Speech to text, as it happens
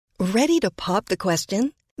Ready to pop the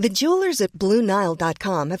question? The jewelers at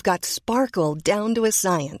BlueNile.com have got sparkle down to a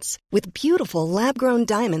science with beautiful lab-grown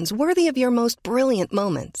diamonds worthy of your most brilliant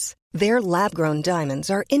moments. Their lab-grown diamonds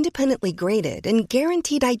are independently graded and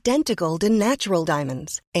guaranteed identical to natural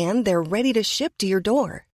diamonds, and they're ready to ship to your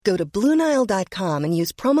door. Go to BlueNile.com and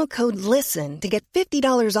use promo code LISTEN to get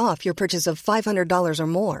 $50 off your purchase of $500 or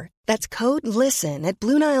more. That's code LISTEN at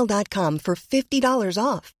BlueNile.com for $50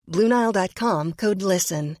 off. BlueNile.com, code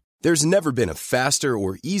LISTEN. There's never been a faster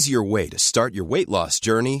or easier way to start your weight loss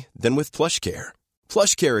journey than with PlushCare.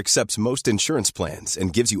 PlushCare accepts most insurance plans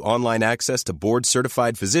and gives you online access to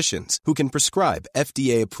board-certified physicians who can prescribe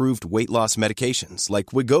FDA-approved weight loss medications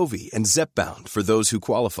like Wegovy and Zepbound for those who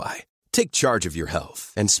qualify. Take charge of your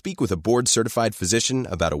health and speak with a board-certified physician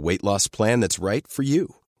about a weight loss plan that's right for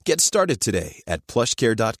you. Get started today at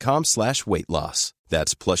plushcare.com/weight loss.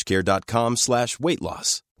 That's plushcare.com/weight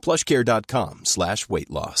loss. plushcare.com/weight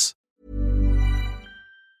loss.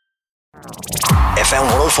 FM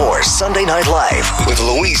 104 Sunday Night Live with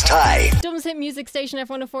Louise Ty. Dublin's hit music station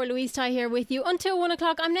F104, Louise Ty here with you until 1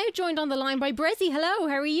 o'clock. I'm now joined on the line by Bressie. Hello,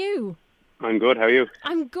 how are you? I'm good, how are you?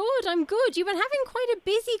 I'm good. You've been having quite a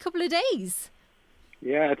busy couple of days.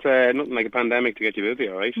 Yeah, it's nothing like a pandemic to get you busy,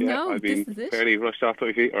 alright? Yeah, No, I've been this is it. fairly rushed off to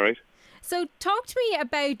my feet, alright? So talk to me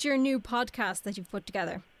about your new podcast that you've put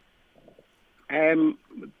together.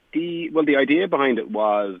 The idea behind it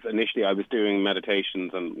was initially I was doing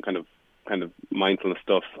meditations and kind of mindfulness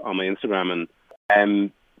stuff on my Instagram,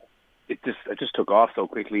 and it just took off so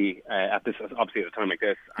quickly at a time like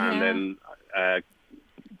this, and then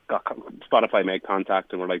Spotify made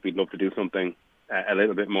contact and were like, we'd love to do something a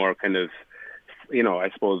little bit more kind of, I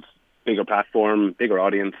suppose, bigger platform, bigger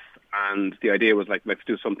audience, and the idea was like, let's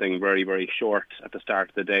do something very, very short at the start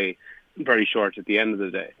of the day, very short at the end of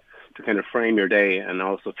the day, to kind of frame your day and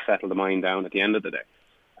also settle the mind down at the end of the day.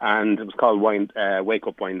 And it was called Wake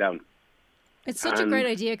Up, Wind Down. It's such a great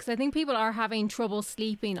idea because I think people are having trouble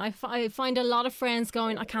sleeping. I find a lot of friends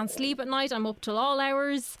going, I can't sleep at night, I'm up till all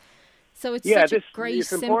hours. So it's such a great,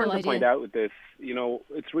 simple idea. It's important to point out with this,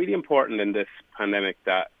 it's really important in this pandemic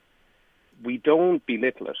that we don't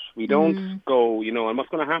belittle it. We don't go, and what's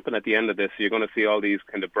going to happen at the end of this, you're going to see all these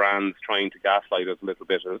kind of brands trying to gaslight us a little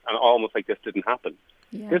bit, and almost like this didn't happen.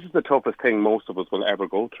 Yeah. This is the toughest thing most of us will ever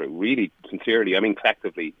go through, really, sincerely. I mean,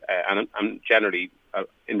 collectively, and generally,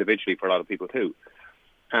 individually for a lot of people too.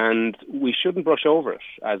 And we shouldn't brush over it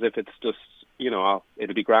as if it's just,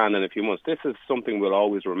 it'll be grand in a few months. This is something we'll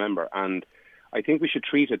always remember. And I think we should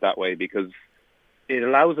treat it that way because it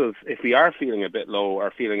allows us, if we are feeling a bit low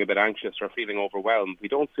or feeling a bit anxious or feeling overwhelmed, we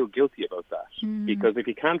don't feel guilty about that. Because if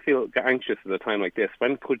you can't feel anxious at a time like this,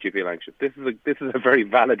 when could you feel anxious? This is a very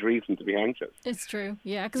valid reason to be anxious. It's true,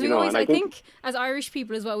 yeah. Because we always, I think, as Irish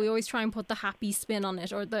people as well, we always try and put the happy spin on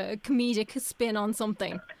it or the comedic spin on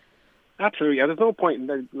something. Absolutely, yeah. There's no point.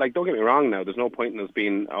 Like, don't get me wrong. Now, there's no point in us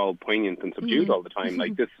being all poignant and subdued all the time.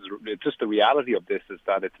 Like, it's just the reality of this is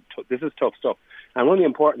that this is tough stuff. And one of the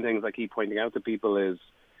important things I keep pointing out to people is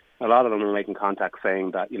a lot of them are making contact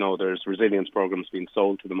saying that there's resilience programs being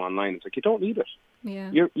sold to them online. It's like you don't need it.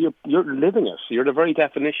 Yeah, you're living it. You're the very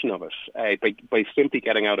definition of it by simply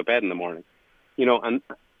getting out of bed in the morning. And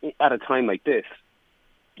at a time like this,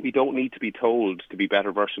 we don't need to be told to be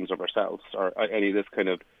better versions of ourselves or any of this kind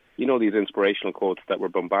of. These inspirational quotes that we're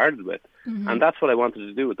bombarded with. And that's what I wanted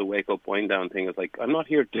to do with the Wake Up, Wind Down thing. Is like, I'm not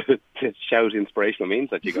here to shout inspirational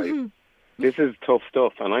memes at you guys. This is tough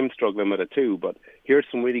stuff, and I'm struggling with it too, but here's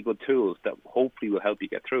some really good tools that hopefully will help you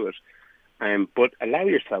get through it. But allow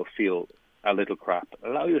yourself feel a little crap.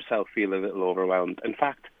 Allow yourself feel a little overwhelmed. In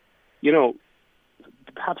fact,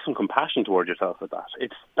 have some compassion towards yourself with that.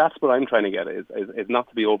 That's what I'm trying to get is not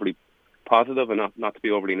to be overly positive and not to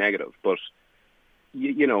be overly negative, but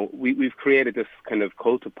we've created this kind of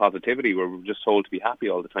cult of positivity where we're just told to be happy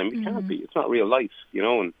all the time. We can't be. It's not real life,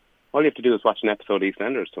 and all you have to do is watch an episode of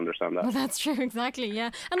EastEnders to understand that. Well, that's true, exactly,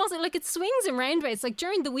 yeah. And also, like, it swings and roundabouts. Like,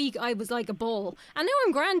 during the week, I was like a bull. And now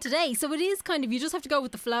I'm grand today. So it is kind of, you just have to go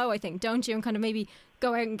with the flow, I think, don't you? And kind of maybe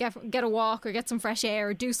go out and get a walk or get some fresh air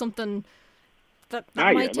or do something that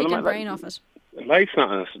might take your brain off it. Life's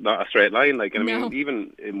not a straight line. Like, I mean,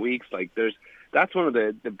 even in weeks, like, that's one of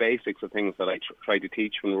the basics of things that I try to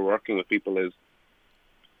teach when we're working with people is,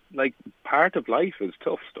 like, part of life is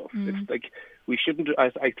tough stuff. It's like, we shouldn't,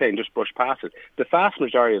 as I say, just brush past it. The vast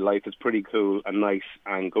majority of life is pretty cool and nice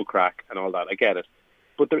and good crack and all that. I get it.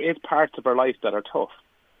 But there is parts of our life that are tough.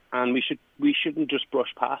 And we shouldn't just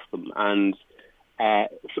brush past them. And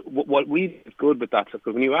so what we is good with that stuff,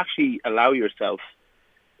 because when you actually allow yourself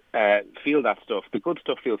feel that stuff, the good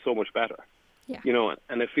stuff feels so much better. You know,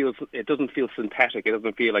 and it doesn't feel synthetic. It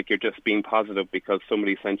doesn't feel like you're just being positive because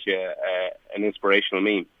somebody sent you an inspirational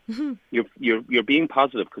meme. Mm-hmm. You're being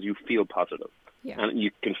positive because you feel positive, and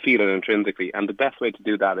you can feel it intrinsically. And the best way to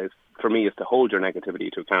do that is, for me, is to hold your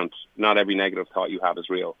negativity to account. Not every negative thought you have is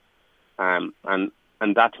real,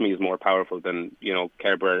 and that to me is more powerful than, you know,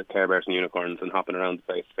 Care Bears and unicorns and hopping around the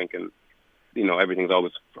place thinking, you know, everything's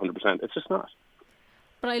always 100%. It's just not.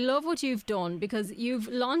 But I love what you've done, because you've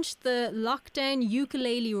launched the Lockdown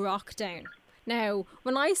Ukulele Rockdown. Now,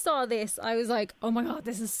 when I saw this, I was like, oh my God,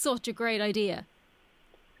 this is such a great idea.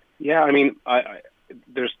 Yeah, I mean,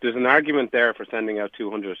 there's an argument there for sending out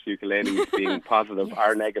 200 ukuleles being positive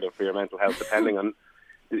or negative for your mental health, depending on...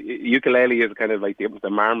 Ukulele is kind of like the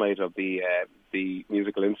Marmite of the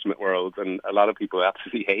musical instrument world, and a lot of people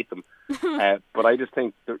absolutely hate them. But I just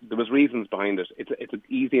think there was reasons behind it. It's an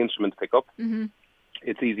easy instrument to pick up. Mm-hmm.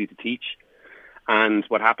 It's easy to teach. And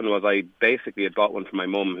what happened was I basically had bought one for my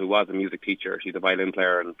mum, who was a music teacher. She's a violin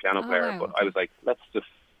player and piano player. Wow. But I was like, let's just,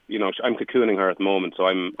 you know, I'm cocooning her at the moment, so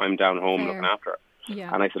I'm down home looking after her.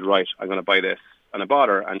 Yeah. And I said, right, I'm going to buy this. And I bought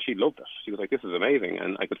her, and she loved it. She was like, this is amazing.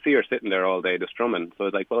 And I could see her sitting there all day just strumming. So I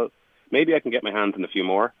was like, well, maybe I can get my hands on a few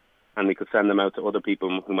more, and we could send them out to other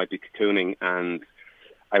people who might be cocooning. And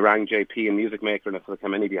I rang JP and Music Maker, and I said, like, how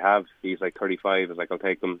many do you have? He's like, 35. I was like, I'll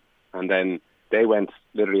take them. And then they went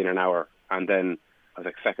literally in an hour. And then I was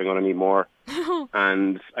like, feck, I'm going to need more.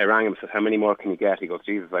 And I rang him and said, how many more can you get? He goes,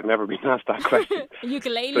 Jesus, I've never been asked that question.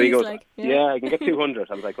 Ukuleles, so he goes, like... Yeah, I can get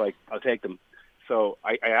 200. I was like, right, I'll take them. So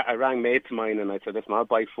I rang mates of mine and I said, listen, I'll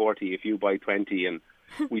buy 40 if you buy 20. And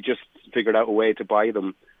we just figured out a way to buy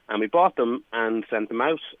them. And we bought them and sent them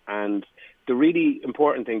out. And the really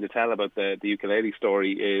important thing to tell about the ukulele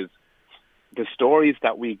story is the stories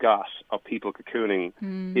that we got of people cocooning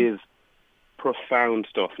is profound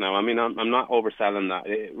stuff. Now, I mean, I'm not overselling that.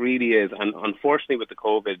 It really is. And unfortunately, with the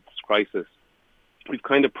COVID crisis, we've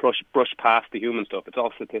kind of brushed past the human stuff. It's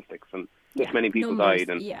all statistics and this many people died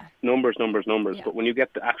and numbers. Yeah. But when you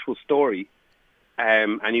get the actual story,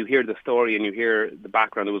 and you hear the story and you hear the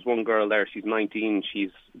background, there was one girl there, she's 19,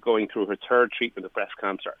 she's going through her third treatment of breast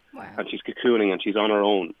cancer. Wow. And she's cocooning and she's on her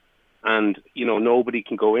own. And, you know, nobody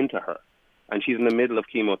can go into her. And she's in the middle of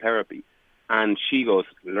chemotherapy. And she goes,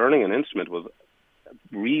 learning an instrument was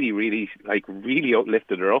really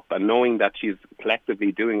uplifted her up, and knowing that she's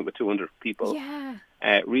collectively doing it with 200 people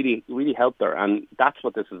really helped her. And that's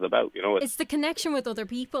what this is about, you know. It's the connection with other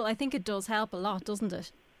people. I think it does help a lot, doesn't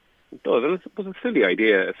it? It does, and it was a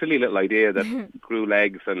silly little idea that grew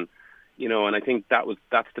legs, and you know, and I think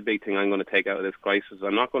that's the big thing I'm going to take out of this crisis.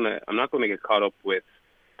 I'm not going to get caught up with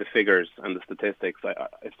the figures and the statistics.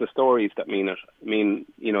 It's the stories that mean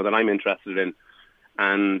you know, that I'm interested in.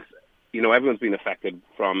 And you know, everyone's been affected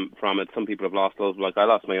from it. Some people have lost those. Like I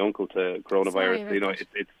lost my uncle to coronavirus. Sorry, you know, it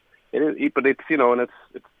is, but it's, you know, and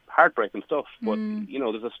it's heartbreaking stuff. But you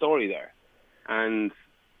know, there's a story there, and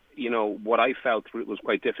you know what I felt was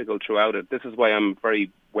quite difficult throughout it. This is why I'm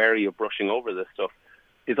very wary of brushing over this stuff.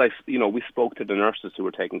 Is we spoke to the nurses who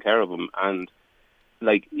were taking care of him, and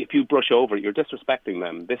like if you brush over it, you're disrespecting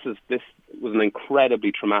them. This was an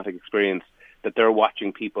incredibly traumatic experience that they're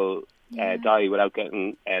watching people die without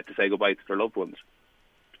getting to say goodbye to their loved ones.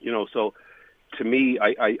 You know, so to me,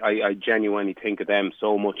 I genuinely think of them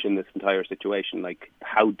so much in this entire situation, like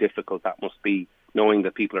how difficult that must be, knowing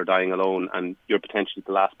that people are dying alone and you're potentially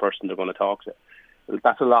the last person they're going to talk to.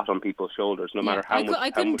 That's a lot on people's shoulders, no matter how much training you have.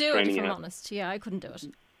 I couldn't do it, if I'm honest. Yeah, I couldn't do it.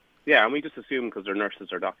 Yeah, and we just assume because they're nurses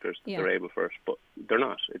or doctors that they're able for it, but they're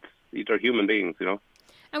not. They're human beings, you know.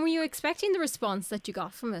 And were you expecting the response that you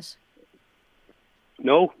got from it?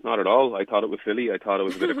 No, not at all. I thought it was silly. I thought it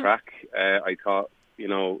was a bit of crack. I thought, you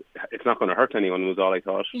know, it's not going to hurt anyone, was all I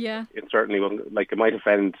thought. Yeah. It certainly wasn't. Like, it might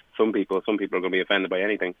offend some people. Some people are going to be offended by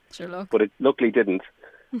anything. Sure, look. But it luckily didn't.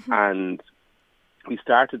 And we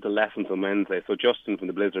started the lessons on Wednesday. So Justin from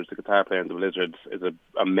the Blizzards, the guitar player in the Blizzards, is an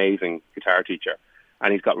amazing guitar teacher.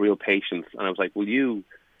 And he's got real patience. And I was like, will you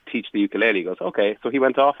teach the ukulele? He goes, okay. So he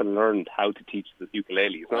went off and learned how to teach the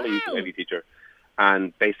ukulele. He's not a ukulele teacher.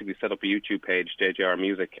 And basically set up a YouTube page, JJR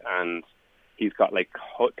Music, and he's got like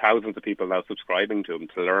thousands of people now subscribing to him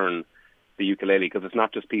to learn the ukulele, because it's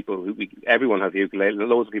not just people everyone has a ukulele.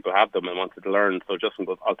 Loads of people have them and wanted to learn. So Justin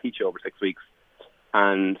goes, I'll teach you over 6 weeks.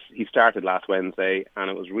 And he started last Wednesday,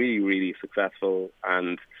 and it was really, really successful.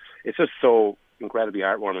 And it's just so incredibly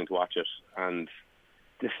heartwarming to watch it. And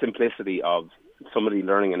the simplicity of somebody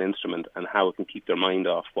learning an instrument and how it can keep their mind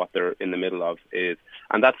off what they're in the middle of is,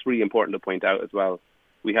 and that's really important to point out as well.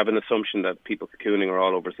 We have an assumption that people cocooning are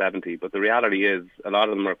all over 70, but the reality is a lot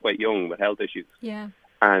of them are quite young with health issues. Yeah.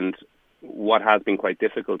 And what has been quite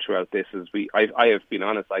difficult throughout this is I have been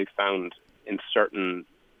honest, I've found in certain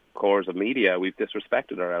cores of media we've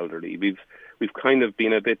disrespected our elderly. We've kind of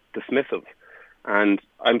been a bit dismissive. And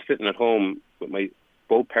I'm sitting at home with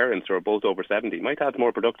both parents who are both over 70. My dad's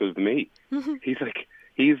more productive than me. He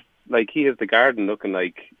has the garden looking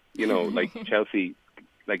like, like Chelsea,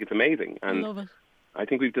 like it's amazing. And I love it. I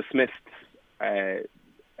think we've dismissed a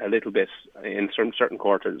little bit in certain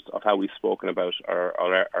quarters of how we've spoken about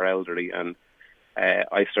our elderly. And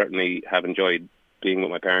I certainly have enjoyed being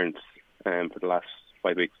with my parents for the last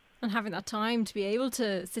 5 weeks. And having that time to be able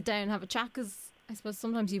to sit down and have a chat, because I suppose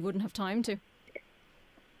sometimes you wouldn't have time to.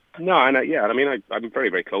 No, and I'm very,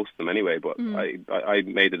 very close to them anyway. But I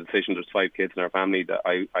made the decision. There's 5 kids in our family that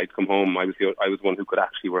I'd come home. I was one who could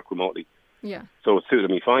actually work remotely. Yeah. So it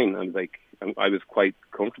suited me fine. I was quite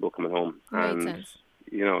comfortable coming home. Made sense.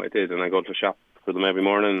 It did. And I go to shop for them every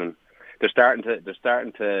morning, and they're starting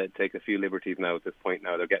to take a few liberties now. At this point,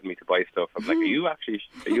 now they're getting me to buy stuff. I'm like, are you actually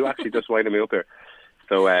just winding me up here?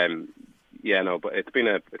 So but it's been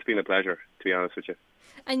a pleasure, to be honest with you.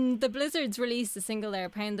 And the Blizzards released a single there,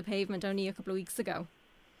 Pound the Pavement, only a couple of weeks ago.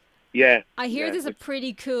 Yeah. I hear there's a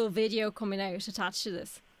pretty cool video coming out attached to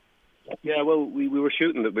this. Yeah, well, we were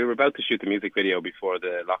about to shoot the music video before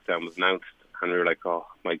the lockdown was announced, and we were like, oh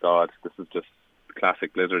my God, this is just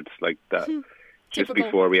classic Blizzards, like that. Just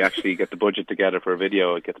before we actually get the budget together for a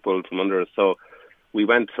video, it gets pulled from under us. So we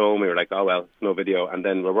went home, we were like, oh well, no video. And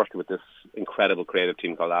then we're working with this incredible creative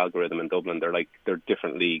team called Algorithm in Dublin. They're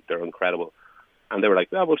different league, they're incredible. And they were like,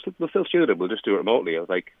 yeah, we'll still shoot it, we'll just do it remotely. I was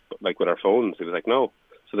like with our phones. He was like, no.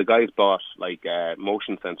 So the guys bought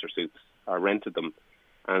motion sensor suits, or rented them,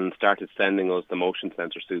 and started sending us the motion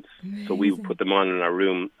sensor suits. Amazing. So we put them on in our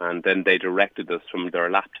room, and then they directed us from their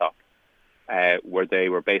laptop, where they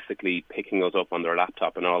were basically picking us up on their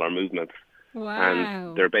laptop and all our movements. Wow.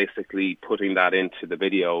 And they're basically putting that into the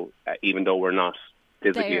video, even though we're not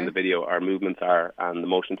physically in the video, our movements are, and the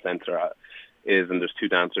motion sensor is, and there's 2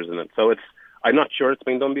 dancers in it. So I'm not sure it's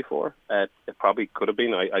been done before. It probably could have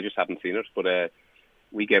been. I just haven't seen it, but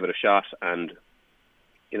we gave it a shot, and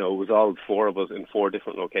it was all 4 of us in 4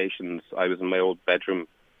 different locations. I was in my old bedroom,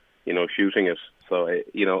 shooting it. So I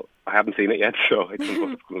haven't seen it yet, so I don't know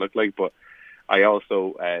what it's going to look like. But I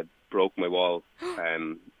also broke my wall,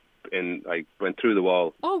 and I went through the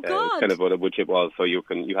wall. Oh God! Kind of what a wood chip wall. So you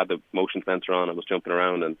had the motion sensor on. I was jumping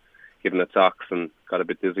around and giving it socks, and got a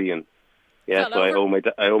bit dizzy, and yeah. So I owe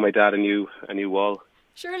my dad a new wall.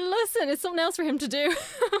 Sure, listen, it's something else for him to do.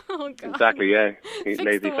 Oh God! Exactly, yeah. He's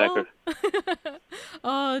lazy fecker.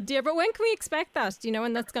 Oh dear, but when can we expect that? Do you know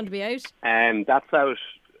when that's going to be out? That's out.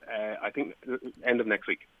 I think end of next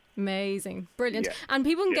week. Amazing. Brilliant. Yeah. And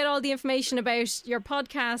people can get all the information about your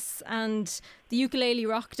podcasts and the Ukulele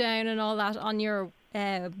Rockdown and all that on your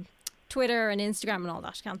Twitter and Instagram and all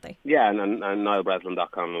that, can't they? Yeah, and niallbreslin.com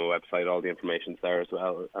on the website, all the information's there as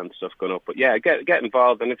well, and stuff going up. But yeah, get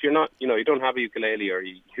involved. And if you're not, you don't have a ukulele, or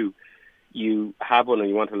you have one and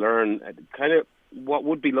you want to learn, kind of what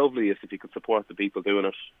would be lovely is if you could support the people doing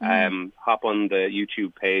it. Hop on the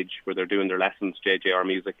YouTube page where they're doing their lessons, JJR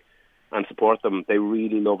Music, and support them. They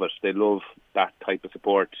really love it. They love that type of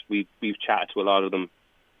support. We've chatted to a lot of them.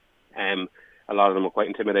 A lot of them are quite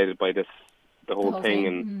intimidated by the whole thing,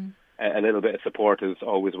 and a little bit of support is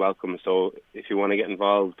always welcome. So if you want to get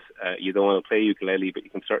involved, you don't want to play ukulele, but you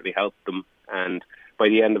can certainly help them. And by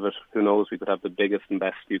the end of it, who knows, we could have the biggest and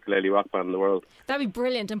best ukulele rock band in the world. That'd be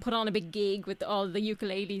brilliant, and put on a big gig with all the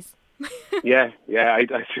ukuleles. yeah, I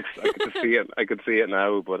could see it. I could see it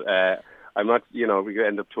now, but I'm not. We could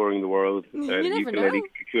end up touring the world,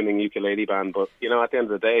 crooning ukulele band. But at the end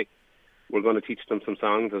of the day, we're going to teach them some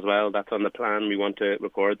songs as well. That's on the plan. We want to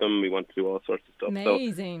record them. We want to do all sorts of stuff.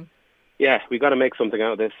 Amazing. So, yeah, we got to make something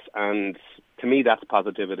out of this, and to me, that's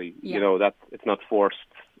positivity. Yeah. That it's not forced.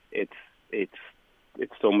 It's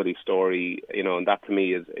somebody's story. And that to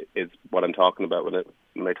me is what I'm talking about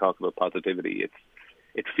when I talk about positivity.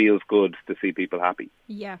 It feels good to see people happy.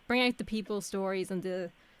 Yeah, bring out the people stories and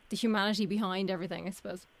the humanity behind everything, I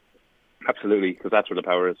suppose. Absolutely, because that's where the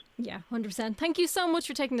power is. Yeah, 100%. Thank you so much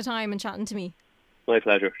for taking the time and chatting to me. My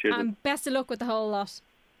pleasure. Cheers. And best of luck with the whole lot.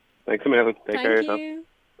 Thanks a million. Take care of yourself. Thank you.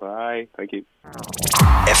 Bye. Thank you.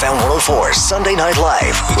 FM 104 Sunday Night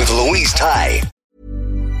Live with Louise Ty.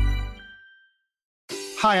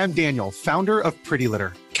 Hi, I'm Daniel, founder of Pretty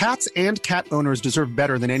Litter. Cats and cat owners deserve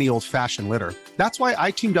better than any old-fashioned litter. That's why I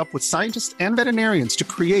teamed up with scientists and veterinarians to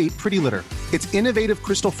create Pretty Litter. Its innovative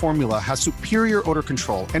crystal formula has superior odor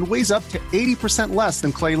control and weighs up to 80% less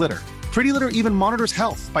than clay litter. Pretty Litter even monitors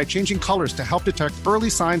health by changing colors to help detect early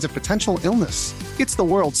signs of potential illness. It's the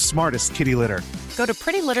world's smartest kitty litter. Go to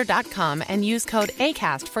prettylitter.com and use code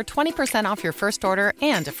ACAST for 20% off your first order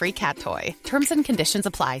and a free cat toy. Terms and conditions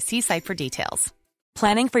apply. See site for details.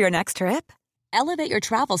 Planning for your next trip? Elevate your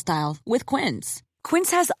travel style with Quince.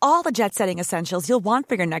 Quince has all the jet-setting essentials you'll want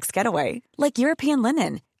for your next getaway, like European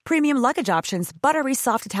linen, premium luggage options, buttery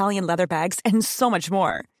soft Italian leather bags, and so much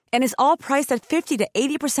more. And is all priced at 50 to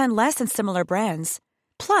 80% less than similar brands.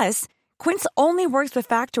 Plus, Quince only works with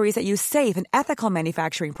factories that use safe and ethical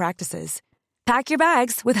manufacturing practices. Pack your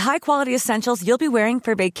bags with high-quality essentials you'll be wearing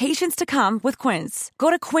for vacations to come with Quince.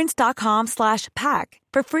 Go to quince.com/pack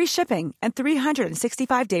for free shipping and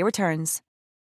 365-day returns.